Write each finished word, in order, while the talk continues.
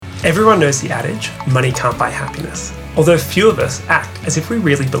Everyone knows the adage, money can't buy happiness, although few of us act as if we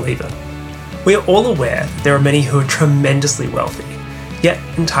really believe it. We are all aware that there are many who are tremendously wealthy, yet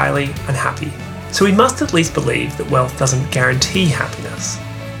entirely unhappy. So we must at least believe that wealth doesn't guarantee happiness.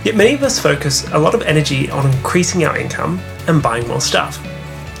 Yet many of us focus a lot of energy on increasing our income and buying more stuff.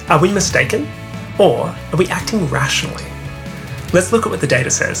 Are we mistaken? Or are we acting rationally? Let's look at what the data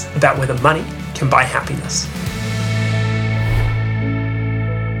says about whether money can buy happiness.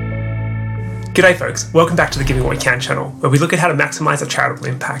 G'day folks, welcome back to the Giving What We Can channel, where we look at how to maximise our charitable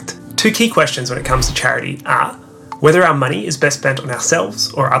impact. Two key questions when it comes to charity are whether our money is best spent on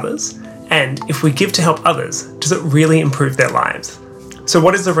ourselves or others, and if we give to help others, does it really improve their lives? So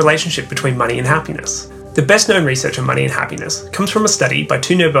what is the relationship between money and happiness? The best known research on money and happiness comes from a study by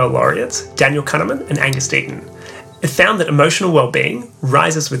two Nobel laureates, Daniel Kahneman and Angus Deaton. It found that emotional well-being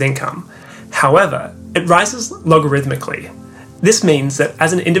rises with income. However, it rises logarithmically. This means that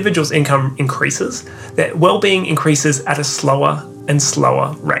as an individual's income increases, their well-being increases at a slower and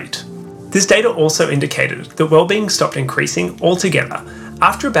slower rate. This data also indicated that well-being stopped increasing altogether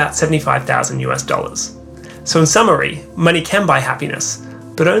after about $75,000 US. So in summary, money can buy happiness,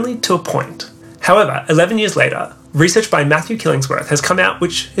 but only to a point. However, 11 years later, research by Matthew Killingsworth has come out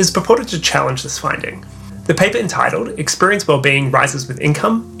which is purported to challenge this finding. The paper entitled Experience Wellbeing Rises with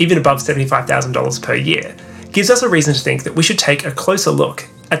Income, Even Above $75,000 per Year, gives us a reason to think that we should take a closer look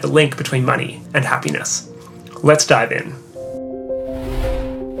at the link between money and happiness. Let's dive in.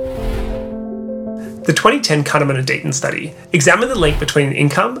 The 2010 Kahneman and Deaton study examined the link between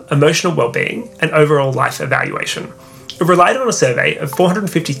income, emotional well-being, and overall life evaluation. It relied on a survey of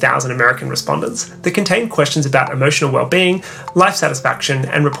 450,000 American respondents that contained questions about emotional well-being, life satisfaction,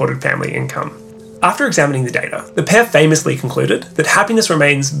 and reported family income. After examining the data, the pair famously concluded that happiness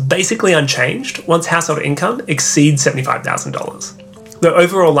remains basically unchanged once household income exceeds $75,000. The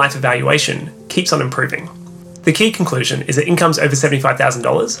overall life evaluation keeps on improving. The key conclusion is that income's over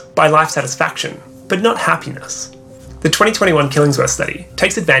 $75,000 by life satisfaction, but not happiness. The 2021 Killingsworth study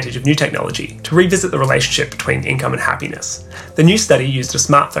takes advantage of new technology to revisit the relationship between income and happiness. The new study used a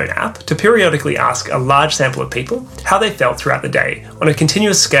smartphone app to periodically ask a large sample of people how they felt throughout the day on a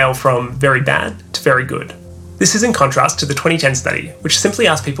continuous scale from very bad to very good. This is in contrast to the 2010 study, which simply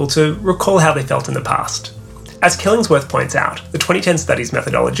asked people to recall how they felt in the past. As Killingsworth points out, the 2010 study's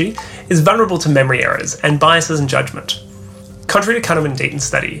methodology is vulnerable to memory errors and biases in judgment. Contrary to Kahneman and Deaton's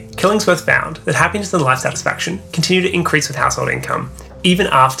study, Killingsworth found that happiness and life satisfaction continue to increase with household income, even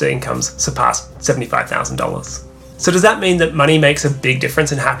after incomes surpass $75,000. So does that mean that money makes a big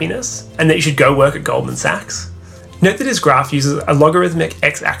difference in happiness, and that you should go work at Goldman Sachs? Note that his graph uses a logarithmic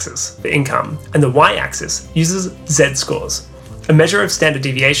x-axis for income, and the y-axis uses z-scores, a measure of standard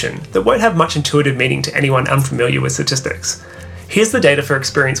deviation that won't have much intuitive meaning to anyone unfamiliar with statistics. Here's the data for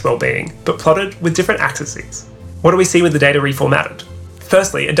experience well-being, but plotted with different axes. What do we see with the data reformatted?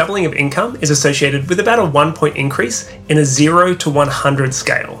 Firstly, a doubling of income is associated with about a 1-point increase in a 0 to 100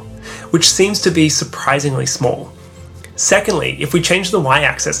 scale, which seems to be surprisingly small. Secondly, if we change the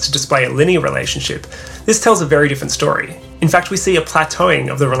y-axis to display a linear relationship, this tells a very different story. In fact, we see a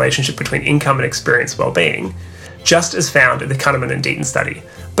plateauing of the relationship between income and experience well-being, just as found in the Kahneman and Deaton study,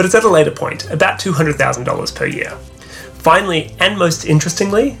 but it's at a later point, about $200,000 per year. Finally, and most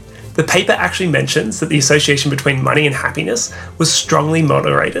interestingly, the paper actually mentions that the association between money and happiness was strongly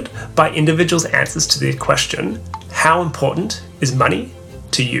moderated by individuals' answers to the question, how important is money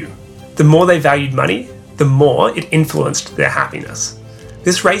to you? The more they valued money, the more it influenced their happiness.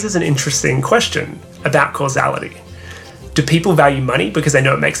 This raises an interesting question about causality. Do people value money because they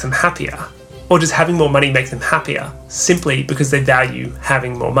know it makes them happier? Or does having more money make them happier simply because they value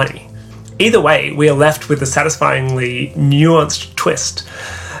having more money? Either way, we are left with a satisfyingly nuanced twist.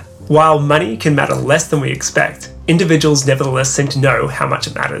 While money can matter less than we expect, individuals nevertheless seem to know how much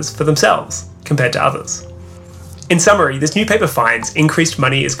it matters for themselves compared to others. In summary, this new paper finds increased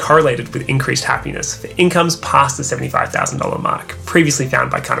money is correlated with increased happiness for incomes past the $75,000 mark, previously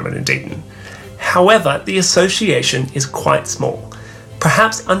found by Kahneman and Deaton. However, the association is quite small,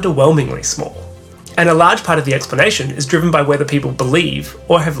 perhaps underwhelmingly small. And a large part of the explanation is driven by whether people believe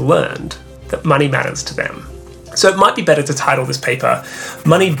or have learned that money matters to them. So it might be better to title this paper,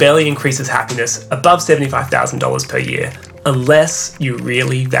 Money Barely Increases Happiness Above $75,000 per Year Unless You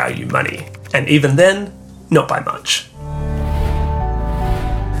Really Value Money. And even then, not by much.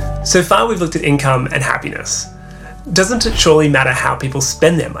 So far we've looked at income and happiness. Doesn't it surely matter how people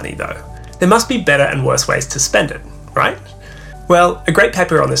spend their money though? There must be better and worse ways to spend it, right? Well, a great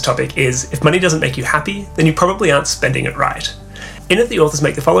paper on this topic is, if money doesn't make you happy, then you probably aren't spending it right. In it, the authors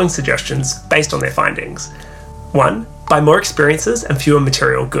make the following suggestions based on their findings. 1. Buy more experiences and fewer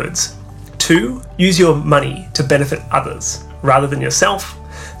material goods. 2. Use your money to benefit others rather than yourself.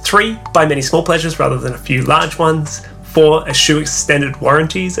 3. Buy many small pleasures rather than a few large ones. 4. Eschew extended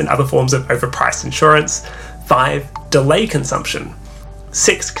warranties and other forms of overpriced insurance. 5. Delay consumption.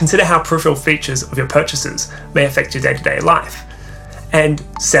 6. Consider how peripheral features of your purchases may affect your day-to-day life. And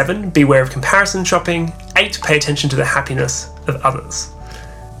 7. Beware of comparison shopping. 8. Pay attention to the happiness of others.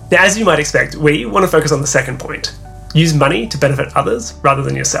 Now, as you might expect, we want to focus on the second point. Use money to benefit others rather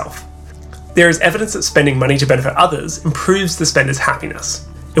than yourself. There is evidence that spending money to benefit others improves the spender's happiness.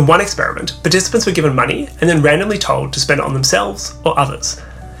 In one experiment, participants were given money and then randomly told to spend it on themselves or others.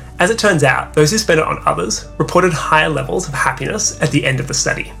 As it turns out, those who spent it on others reported higher levels of happiness at the end of the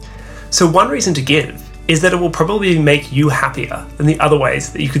study. So one reason to give is that it will probably make you happier than the other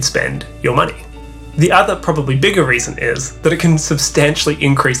ways that you could spend your money. The other, probably bigger reason is that it can substantially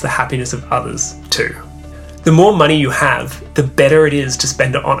increase the happiness of others too. The more money you have, the better it is to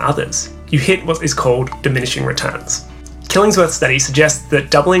spend it on others. You hit what is called diminishing returns. Killingsworth's study suggests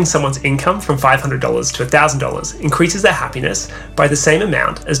that doubling someone's income from $500 to $1,000 increases their happiness by the same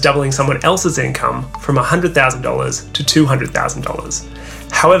amount as doubling someone else's income from $100,000 to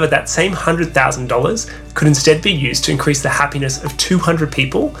 $200,000. However, that same $100,000 could instead be used to increase the happiness of 200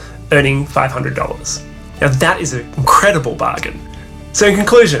 people earning $500. Now that is an incredible bargain. So in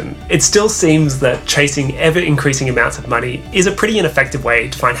conclusion, it still seems that chasing ever-increasing amounts of money is a pretty ineffective way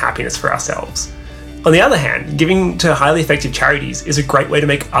to find happiness for ourselves. On the other hand, giving to highly effective charities is a great way to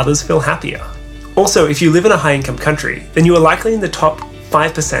make others feel happier. Also, if you live in a high-income country, then you are likely in the top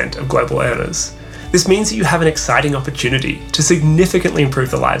 5% of global earners. This means that you have an exciting opportunity to significantly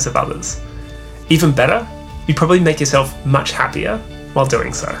improve the lives of others. Even better, you probably make yourself much happier while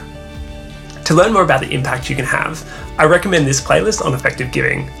doing so. To learn more about the impact you can have, I recommend this playlist on effective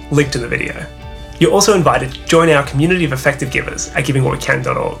giving, linked in the video. You're also invited to join our community of effective givers at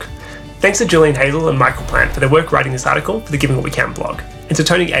givingwhatwecan.org. Thanks to Julian Hazel and Michael Plant for their work writing this article for the Giving What We Can blog, and to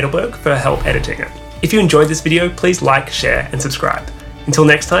Tony Adelberg for help editing it. If you enjoyed this video, please like, share, and subscribe. Until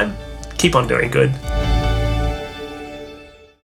next time, keep on doing good.